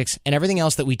 persuasion tactics, and everything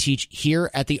else that we teach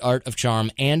here at The Art of Charm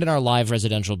and in our live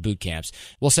residential boot camps.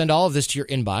 We'll send all of this to your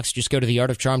inbox. Just go to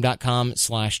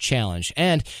theartofcharm.com/challenge.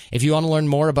 And if you want to learn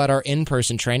more about our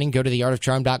in-person training, go to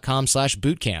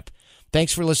theartofcharm.com/bootcamp.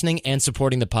 Thanks for listening and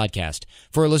supporting the podcast.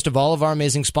 For a list of all of our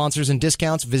amazing sponsors and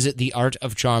discounts, visit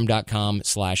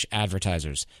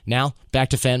theartofcharm.com/advertisers. Now, back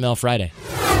to Fan Mail Friday.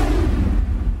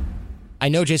 I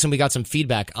know, Jason, we got some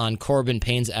feedback on Corbin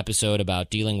Payne's episode about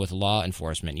dealing with law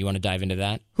enforcement. You want to dive into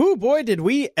that? Whoo, boy, did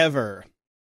we ever.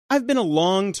 I've been a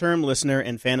long-term listener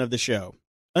and fan of the show.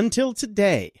 Until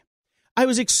today. I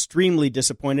was extremely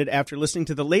disappointed after listening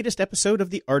to the latest episode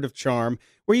of The Art of Charm,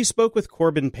 where you spoke with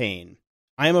Corbin Payne.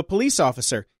 I am a police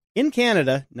officer in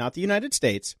Canada, not the United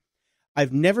States.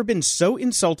 I've never been so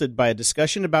insulted by a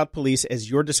discussion about police as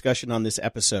your discussion on this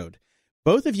episode.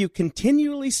 Both of you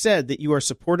continually said that you are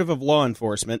supportive of law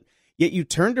enforcement, yet you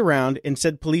turned around and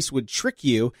said police would trick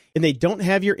you and they don't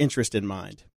have your interest in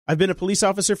mind. I've been a police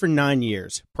officer for 9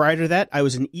 years. Prior to that, I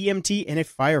was an EMT and a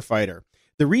firefighter.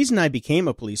 The reason I became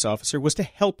a police officer was to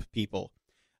help people.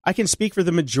 I can speak for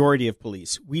the majority of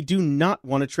police. We do not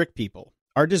want to trick people.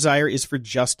 Our desire is for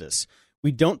justice.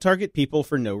 We don't target people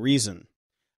for no reason.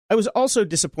 I was also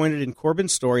disappointed in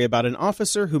Corbin's story about an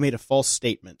officer who made a false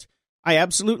statement. I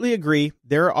absolutely agree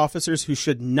there are officers who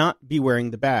should not be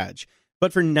wearing the badge,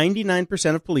 but for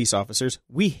 99% of police officers,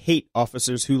 we hate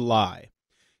officers who lie,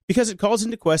 because it calls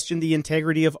into question the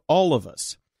integrity of all of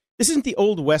us. This isn't the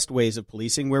old West ways of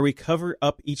policing where we cover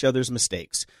up each other's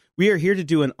mistakes. We are here to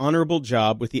do an honorable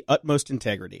job with the utmost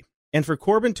integrity. And for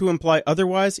Corbin to imply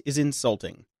otherwise is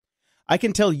insulting. I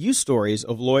can tell you stories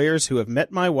of lawyers who have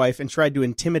met my wife and tried to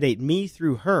intimidate me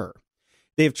through her.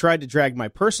 They have tried to drag my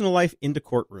personal life into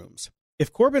courtrooms.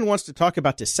 If Corbin wants to talk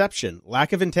about deception,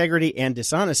 lack of integrity, and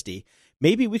dishonesty,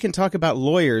 maybe we can talk about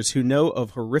lawyers who know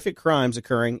of horrific crimes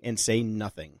occurring and say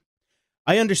nothing.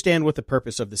 I understand what the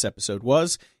purpose of this episode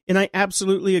was, and I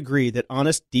absolutely agree that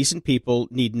honest, decent people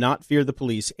need not fear the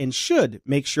police and should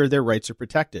make sure their rights are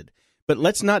protected. But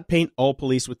let's not paint all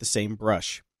police with the same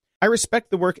brush. I respect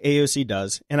the work AOC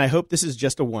does, and I hope this is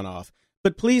just a one-off,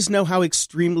 but please know how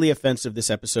extremely offensive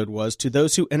this episode was to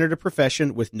those who entered a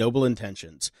profession with noble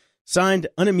intentions. Signed,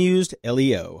 Unamused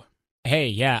Leo. Hey,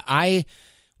 yeah, I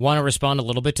want to respond a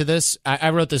little bit to this. I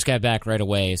wrote this guy back right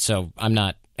away, so I'm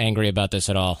not angry about this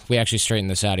at all. We actually straightened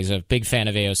this out. He's a big fan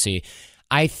of AOC.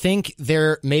 I think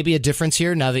there may be a difference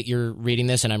here now that you're reading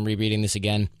this, and I'm rereading this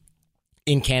again,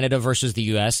 in Canada versus the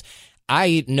U.S.,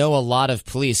 I know a lot of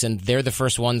police, and they're the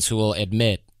first ones who will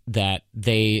admit that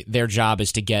their job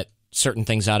is to get certain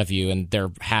things out of you, and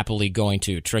they're happily going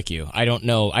to trick you. I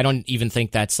don't even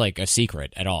think that's like a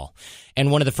secret at all. And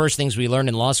one of the first things we learned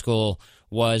in law school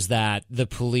was that the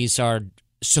police are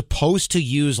supposed to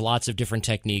use lots of different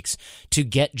techniques to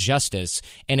get justice.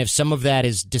 And if some of that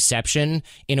is deception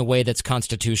in a way that's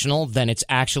constitutional, then it's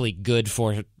actually good.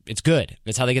 It's good.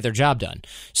 It's how they get their job done.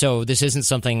 So this isn't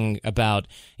something about,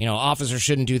 officers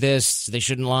shouldn't do this, they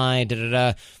shouldn't lie,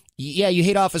 Yeah, you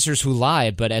hate officers who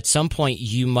lie, but at some point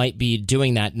you might be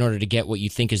doing that in order to get what you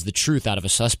think is the truth out of a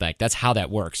suspect. That's how that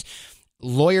works.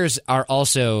 Lawyers are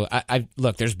also,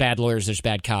 look, there's bad lawyers, there's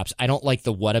bad cops. I don't like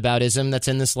the whataboutism that's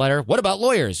in this letter. What about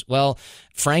lawyers? Well,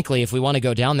 frankly, if we want to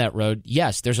go down that road,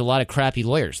 yes, there's a lot of crappy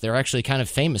lawyers. They're actually kind of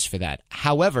famous for that.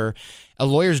 However, a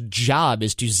lawyer's job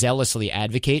is to zealously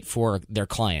advocate for their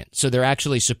client. So they're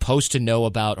actually supposed to know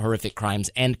about horrific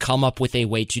crimes and come up with a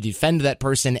way to defend that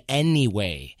person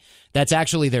anyway. That's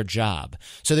actually their job.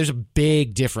 So there's a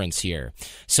big difference here.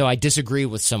 So I disagree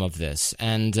with some of this.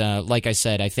 And like I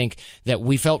said, I think that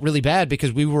we felt really bad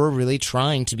because we were really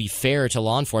trying to be fair to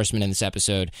law enforcement in this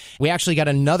episode. We actually got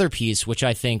another piece, which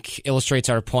I think illustrates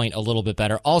our point a little bit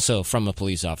better, also from a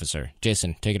police officer.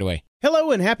 Jason, take it away.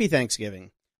 Hello and happy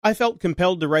Thanksgiving. I felt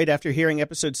compelled to write after hearing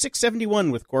episode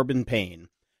 671 with Corbin Payne.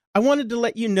 I wanted to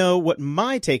let you know what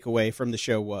my takeaway from the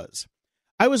show was.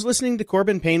 I was listening to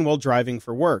Corbin Payne while driving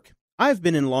for work. I've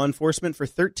been in law enforcement for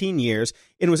 13 years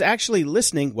and was actually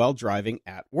listening while driving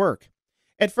at work.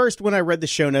 At first, when I read the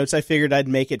show notes, I figured I'd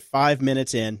make it 5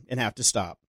 minutes in and have to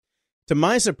stop. To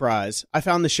my surprise, I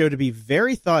found the show to be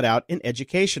very thought out and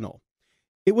educational.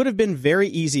 It would have been very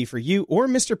easy for you or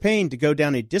Mr. Payne to go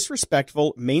down a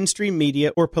disrespectful mainstream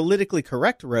media or politically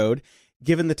correct road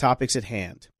given the topics at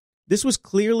hand. This was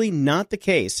clearly not the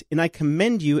case, and I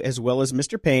commend you as well as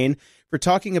Mr. Payne for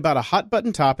talking about a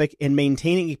hot-button topic and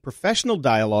maintaining a professional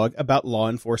dialogue about law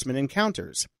enforcement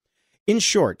encounters. In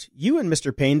short, you and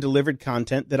Mr. Payne delivered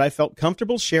content that I felt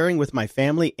comfortable sharing with my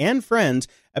family and friends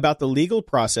about the legal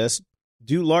process,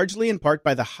 due largely in part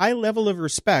by the high level of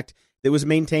respect that was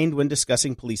maintained when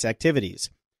discussing police activities.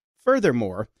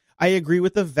 Furthermore, I agree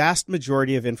with the vast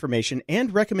majority of information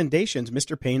and recommendations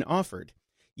Mr. Payne offered.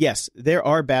 Yes, there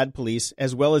are bad police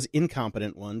as well as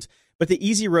incompetent ones, but the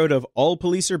easy road of all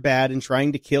police are bad and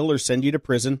trying to kill or send you to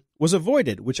prison was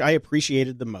avoided, which I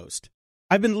appreciated the most.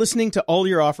 I've been listening to all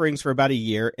your offerings for about a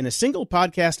year, and a single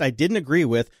podcast I didn't agree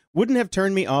with wouldn't have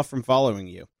turned me off from following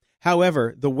you.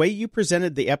 However, the way you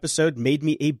presented the episode made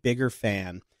me a bigger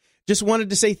fan. Just wanted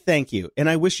to say thank you, and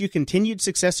I wish you continued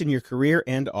success in your career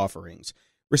and offerings.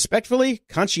 Respectfully,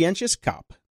 Conscientious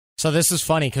Cop. So this is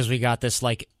funny because we got this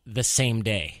like the same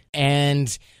day.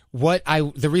 And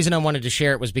the reason I wanted to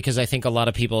share it was because I think a lot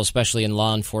of people, especially in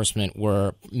law enforcement,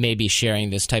 were maybe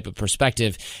sharing this type of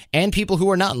perspective, and people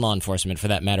who are not in law enforcement, for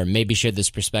that matter, maybe shared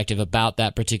this perspective about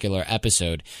that particular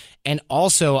episode. And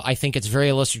also, I think it's very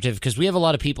illustrative because we have a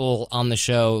lot of people on the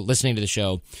show, listening to the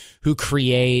show, who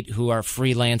create, who are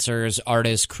freelancers,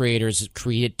 artists, creators,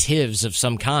 creatives of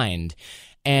some kind.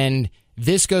 And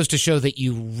this goes to show that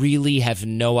you really have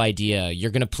no idea.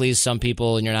 You're going to please some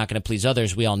people and you're not going to please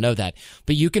others. We all know that.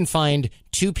 But you can find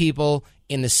two people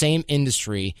in the same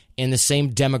industry, in the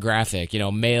same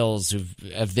demographic, males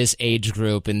of this age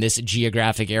group in this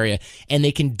geographic area, and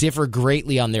they can differ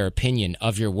greatly on their opinion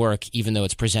of your work, even though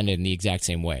it's presented in the exact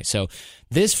same way. So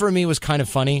this for me was kind of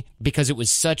funny because it was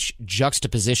such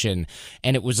juxtaposition,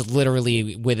 and it was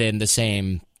literally within the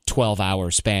same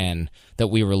 12-hour span that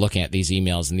we were looking at these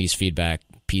emails and these feedback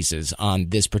pieces on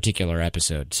this particular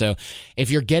episode. So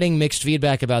if you're getting mixed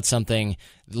feedback about something,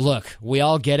 look, we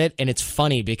all get it, and it's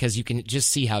funny because you can just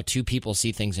see how two people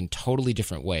see things in totally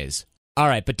different ways. All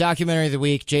right, but documentary of the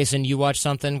week, Jason, you watched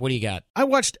something? What do you got? I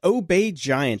watched Obey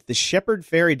Giant, the Shepherd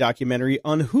Ferry documentary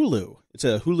on Hulu. It's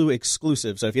a Hulu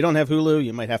exclusive, so if you don't have Hulu,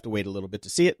 you might have to wait a little bit to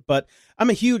see it, but I'm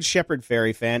a huge Shepherd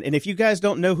Ferry fan, and if you guys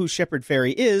don't know who Shepherd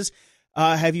Ferry is,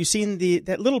 have you seen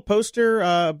that little poster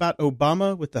about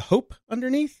Obama with the hope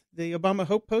underneath? The Obama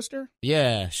hope poster?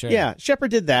 Yeah, sure. Yeah,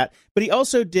 Shepard did that, but he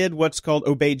also did what's called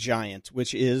Obey Giant,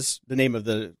 which is the name of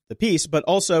the piece, but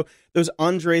also those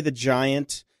Andre the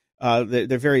Giant,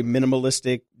 they're very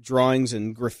minimalistic drawings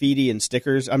and graffiti and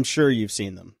stickers. I'm sure you've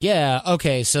seen them. Yeah,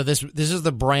 okay, so this is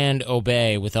the brand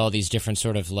Obey with all these different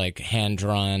sort of like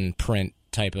hand-drawn print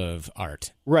type of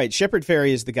art. Right. Shepard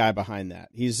Fairey is the guy behind that.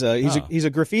 He's a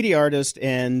graffiti artist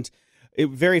and a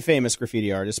very famous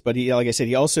graffiti artist, but he, like I said,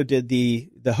 he also did the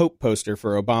Hope poster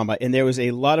for Obama, and there was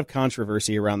a lot of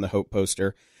controversy around the Hope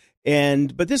poster.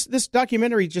 But this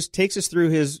documentary just takes us through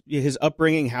his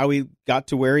upbringing, how he got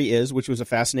to where he is, which was a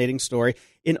fascinating story,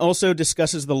 and also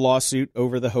discusses the lawsuit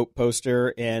over the Hope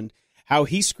poster and how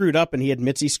he screwed up, and he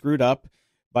admits he screwed up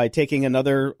by taking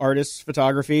another artist's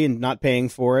photography and not paying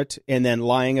for it, and then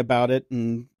lying about it,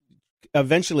 and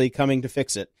eventually coming to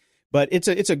fix it. But it's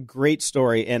a great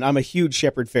story, and I'm a huge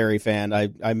Shepard Fairey fan.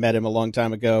 I met him a long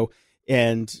time ago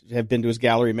and have been to his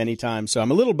gallery many times, so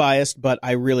I'm a little biased, but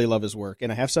I really love his work,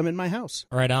 and I have some in my house.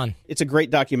 Right on. It's a great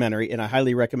documentary, and I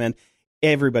highly recommend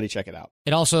everybody check it out.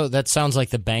 It also, that sounds like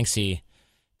the Banksy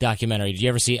documentary. Did you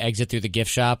ever see Exit Through the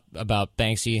Gift Shop about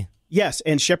Banksy? Yes,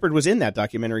 and Shepard was in that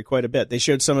documentary quite a bit. They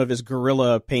showed some of his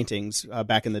guerrilla paintings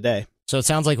back in the day. So it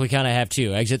sounds like we kind of have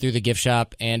two, Exit Through the Gift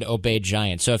Shop and Obey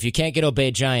Giant. So if you can't get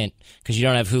Obey Giant because you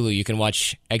don't have Hulu, you can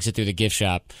watch Exit Through the Gift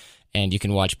Shop and you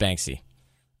can watch Banksy.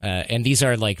 And these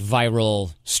are like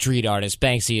viral street artists.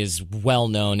 Banksy is well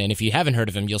known, and if you haven't heard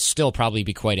of him, you'll still probably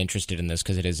be quite interested in this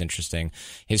because it is interesting,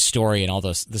 his story and all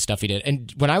the stuff he did.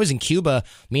 And when I was in Cuba,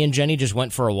 me and Jenny just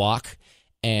went for a walk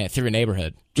through a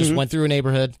neighborhood. Just went through a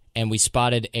neighborhood, and we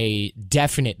spotted a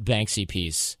definite Banksy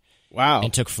piece. Wow.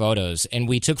 And took photos. And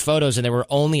we took photos, and there were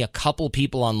only a couple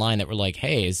people online that were like,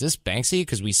 hey, is this Banksy?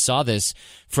 Because we saw this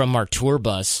from our tour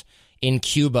bus in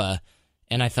Cuba.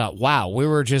 And I thought, wow, we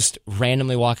were just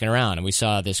randomly walking around, and we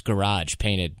saw this garage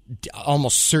painted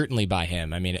almost certainly by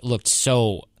him. I mean, it looked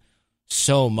so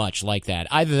much like that.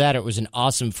 Either that or it was an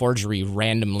awesome forgery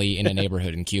randomly in a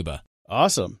neighborhood in Cuba.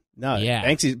 Awesome. No, yeah.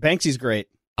 Banksy's great.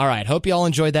 All right. Hope you all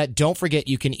enjoyed that. Don't forget,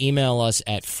 you can email us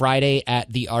at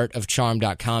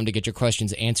friday@theartofcharm.com to get your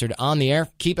questions answered on the air.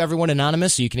 Keep everyone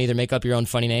anonymous, so you can either make up your own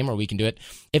funny name or we can do it.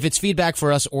 If it's feedback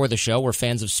for us or the show, we're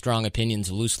fans of strong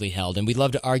opinions loosely held, and we'd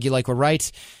love to argue like we're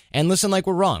right and listen like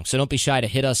we're wrong. So don't be shy to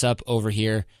hit us up over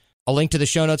here. A link to the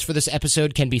show notes for this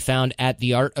episode can be found at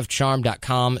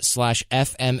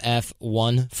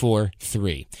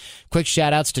theartofcharm.com/FMF143. Quick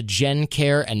shout-outs to Jen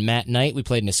Kerr and Matt Knight. We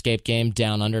played an escape game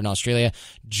down under in Australia.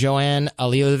 Joanne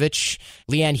Alilovich,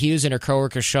 Leanne Hughes, and her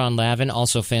coworker Sean Lavin,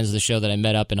 also fans of the show that I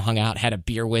met up and hung out, had a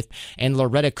beer with, and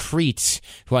Loretta Crete,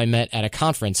 who I met at a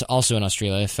conference also in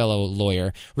Australia, a fellow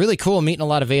lawyer. Really cool meeting a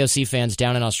lot of AOC fans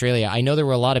down in Australia. I know there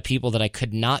were a lot of people that I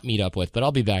could not meet up with, but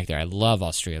I'll be back there. I love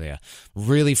Australia.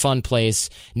 Really fun place.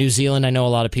 New Zealand, I know a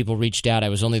lot of people reached out. I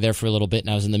was only there for a little bit, and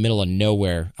I was in the middle of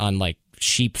nowhere on like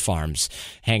sheep farms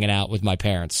hanging out with my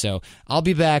parents. So I'll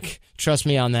be back. Trust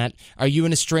me on that. Are you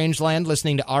in a strange land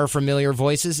listening to our familiar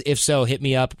voices? If so, hit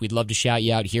me up. We'd love to shout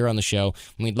you out here on the show,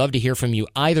 and we'd love to hear from you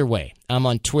either way. I'm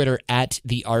on Twitter at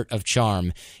The Art of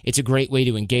Charm. It's a great way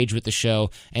to engage with the show.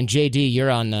 And JD, you're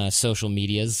on social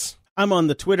medias. I'm on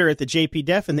the Twitter at the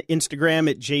JPDef and the Instagram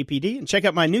at JPD. And check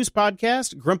out my news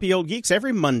podcast, Grumpy Old Geeks,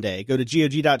 every Monday. Go to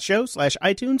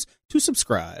gog.show/iTunes to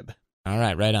subscribe. All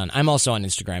right, right on. I'm also on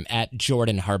Instagram at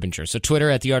Jordan Harbinger. So Twitter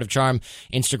at The Art of Charm,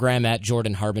 Instagram at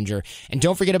Jordan Harbinger. And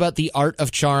don't forget about the Art of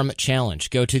Charm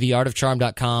Challenge. Go to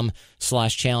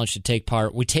theartofcharm.com/challenge to take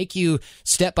part. We take you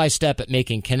step by step at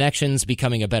making connections,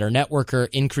 becoming a better networker,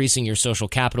 increasing your social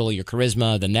capital, your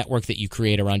charisma, the network that you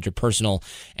create around your personal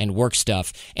and work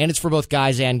stuff. And it's for both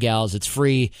guys and gals. It's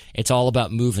free. It's all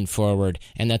about moving forward.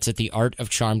 And that's at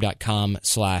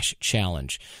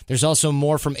theartofcharm.com/challenge. There's also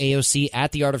more from AOC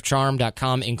at theartofcharm.com,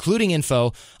 including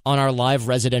info on our live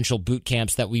residential boot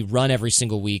camps that we run every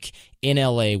single week in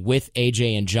LA with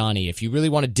AJ and Johnny. If you really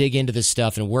want to dig into this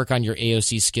stuff and work on your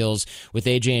AOC skills with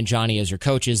AJ and Johnny as your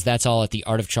coaches, that's all at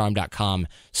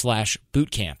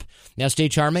theartofcharm.com/bootcamp. Now stay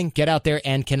charming, get out there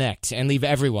and connect, and leave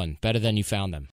everyone better than you found them.